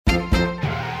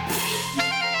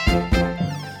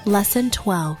Lesson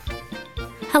 12.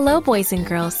 Hello, boys and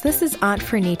girls. This is Aunt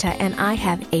Fernita, and I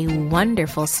have a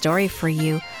wonderful story for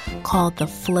you called The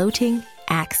Floating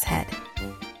Axe Head.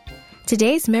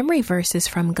 Today's memory verse is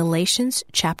from Galatians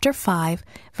chapter 5,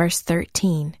 verse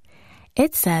 13.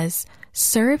 It says,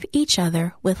 "Serve each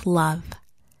other with love."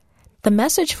 The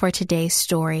message for today's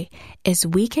story is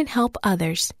we can help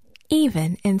others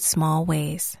even in small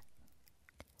ways.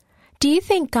 Do you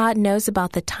think God knows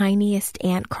about the tiniest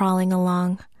ant crawling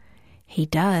along? He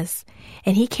does,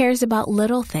 and He cares about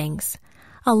little things.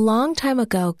 A long time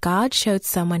ago, God showed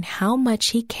someone how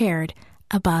much He cared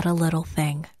about a little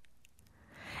thing.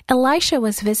 Elisha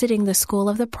was visiting the school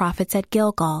of the prophets at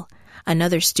Gilgal.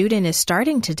 "Another student is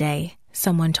starting today,"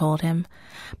 someone told him,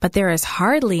 "but there is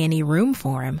hardly any room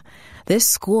for him. This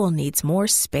school needs more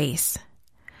space."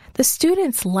 The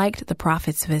students liked the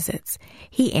prophet's visits.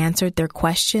 He answered their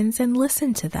questions and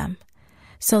listened to them.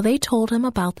 So they told him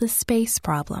about the space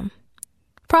problem.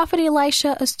 "Prophet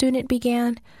Elisha," a student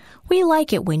began, "we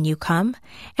like it when you come,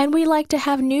 and we like to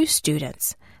have new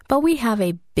students, but we have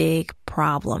a big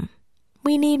problem.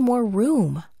 We need more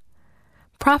room."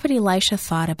 Prophet Elisha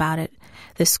thought about it.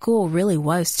 The school really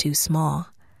was too small.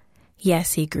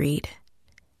 "Yes," he agreed.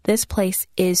 "This place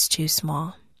is too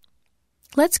small.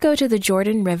 Let's go to the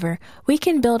Jordan River. We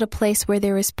can build a place where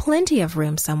there is plenty of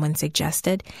room," someone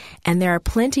suggested, "and there are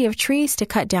plenty of trees to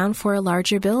cut down for a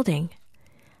larger building."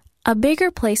 A bigger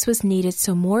place was needed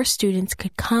so more students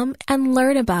could come and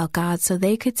learn about God so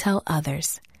they could tell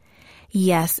others.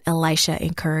 "Yes," Elisha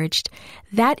encouraged,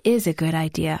 "that is a good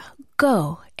idea.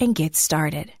 Go and get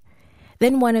started."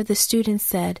 Then one of the students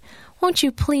said, "Won't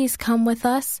you please come with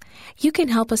us? You can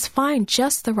help us find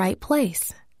just the right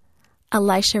place."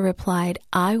 Elisha replied,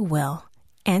 "I will."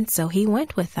 And so he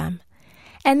went with them.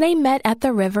 And they met at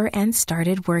the river and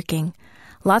started working.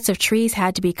 Lots of trees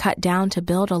had to be cut down to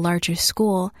build a larger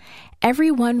school.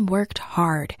 Everyone worked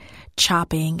hard,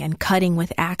 chopping and cutting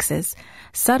with axes.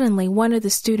 Suddenly, one of the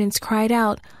students cried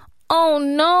out, "Oh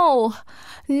no!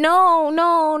 No,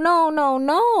 no, no, no,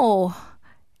 no!"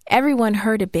 Everyone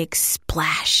heard a big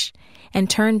splash and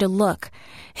turned to look.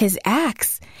 His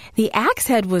axe! The axe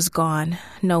head was gone.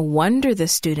 No wonder the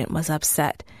student was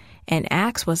upset. An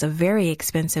axe was a very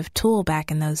expensive tool back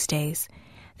in those days.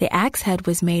 The axe head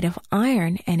was made of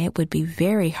iron, and it would be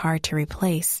very hard to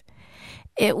replace.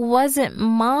 "It wasn't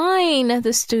mine,"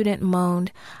 the student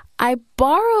moaned. "I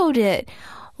borrowed it.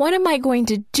 What am I going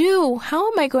to do?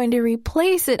 How am I going to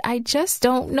replace it? I just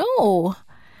don't know."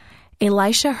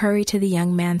 Elisha hurried to the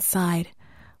young man's side.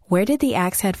 "Where did the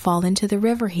axe head fall into the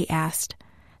river?" he asked.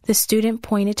 The student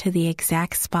pointed to the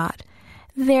exact spot.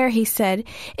 "There," he said,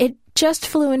 "it just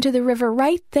flew into the river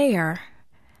right there."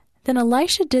 Then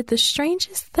Elisha did the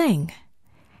strangest thing.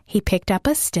 He picked up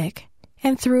a stick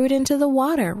and threw it into the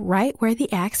water right where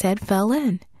the axe head fell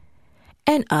in.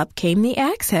 And up came the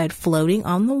axe head floating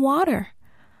on the water.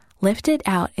 "Lift it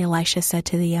out," Elisha said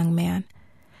to the young man.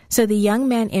 So the young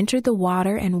man entered the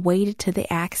water and waded to the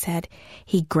axe head.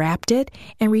 He grabbed it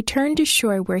and returned to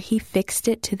shore where he fixed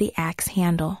it to the axe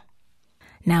handle.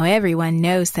 Now everyone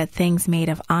knows that things made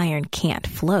of iron can't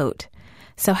float.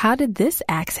 So how did this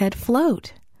axe head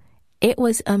float? It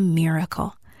was a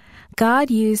miracle.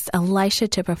 God used Elisha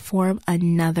to perform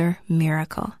another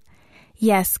miracle.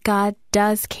 Yes, God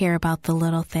does care about the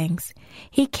little things.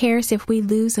 He cares if we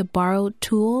lose a borrowed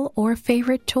tool or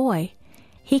favorite toy.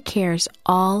 He cares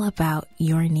all about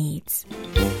your needs.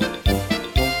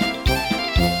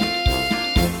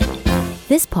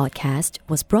 This podcast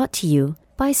was brought to you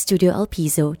by Studio El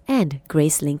Piso and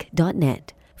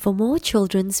Gracelink.net. For more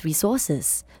children's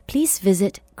resources, please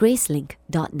visit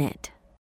Gracelink.net.